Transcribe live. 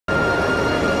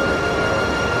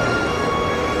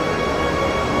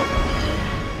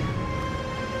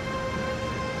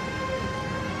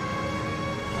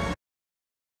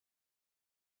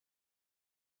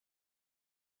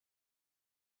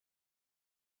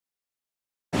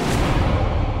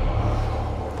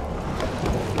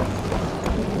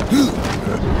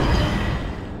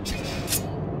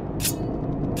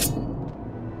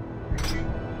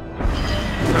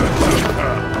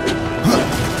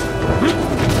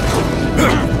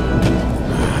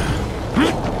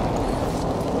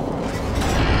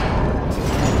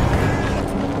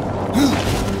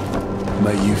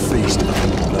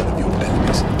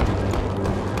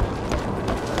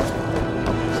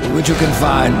you can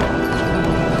find.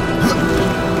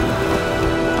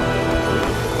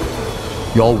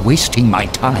 You're wasting my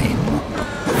time.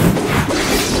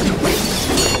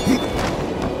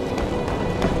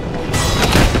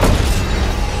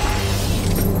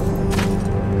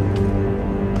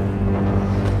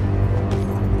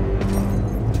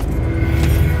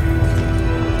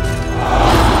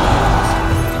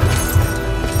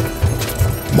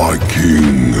 My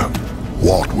king,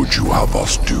 what would you have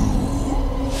us do?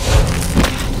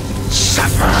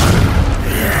 Suffer.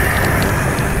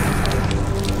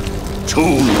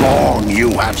 Too long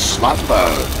you have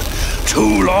slumbered.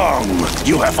 Too long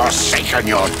you have forsaken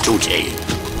your duty.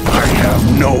 I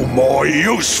have no more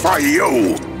use for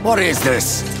you. What is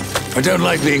this? I don't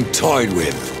like being toyed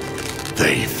with.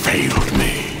 They failed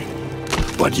me,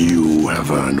 but you have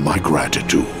earned my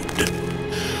gratitude.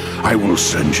 I will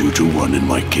send you to one in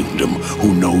my kingdom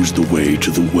who knows the way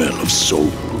to the Well of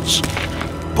Souls.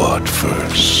 But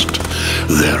first,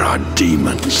 there are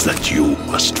demons that you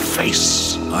must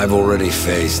face. I've already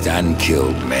faced and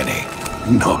killed many.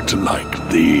 Not like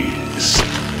these.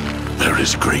 There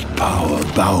is great power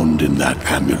bound in that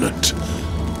amulet.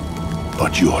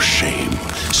 But your shame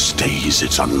stays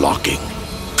its unlocking.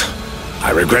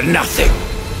 I regret nothing.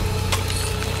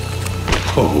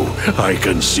 Oh, I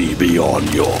can see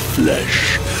beyond your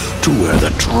flesh to where the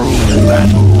true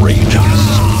battle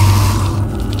rages.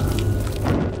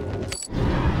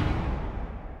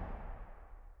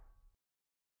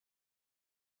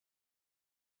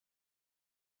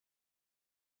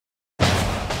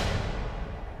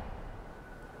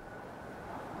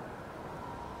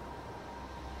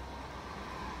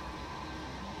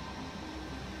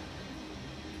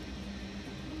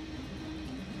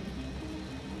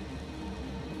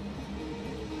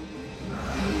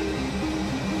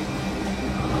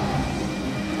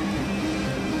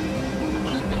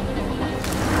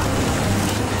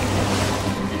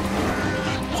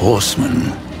 Horseman,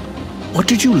 what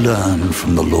did you learn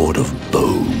from the Lord of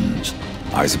Bones?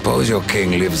 I suppose your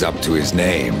king lives up to his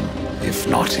name, if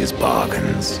not his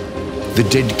bargains. The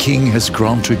dead king has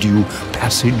granted you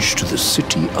passage to the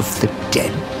city of the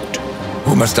dead.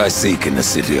 Who must I seek in the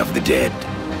city of the dead?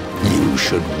 You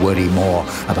should worry more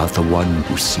about the one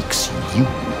who seeks you.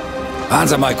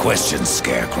 Answer my question,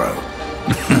 Scarecrow.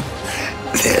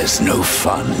 There's no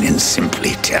fun in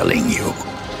simply telling you.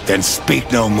 Then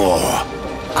speak no more.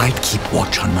 I'd keep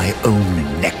watch on my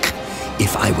own neck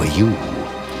if I were you.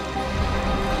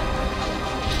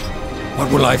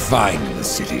 What will I find in the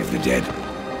city of the dead,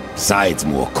 besides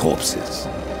more corpses?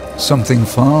 Something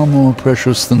far more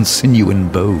precious than sinew and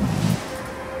bone.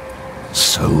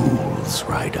 Souls,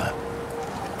 Rider,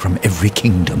 from every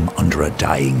kingdom under a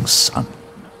dying sun.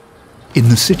 In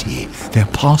the city, their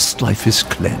past life is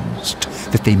cleansed,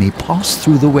 that they may pass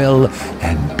through the well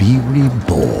and be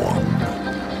reborn.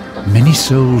 Many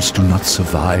souls do not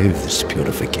survive this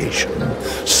purification.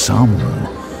 Some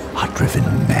are driven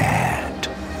mad,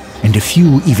 and a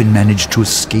few even manage to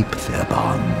escape their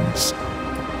bonds.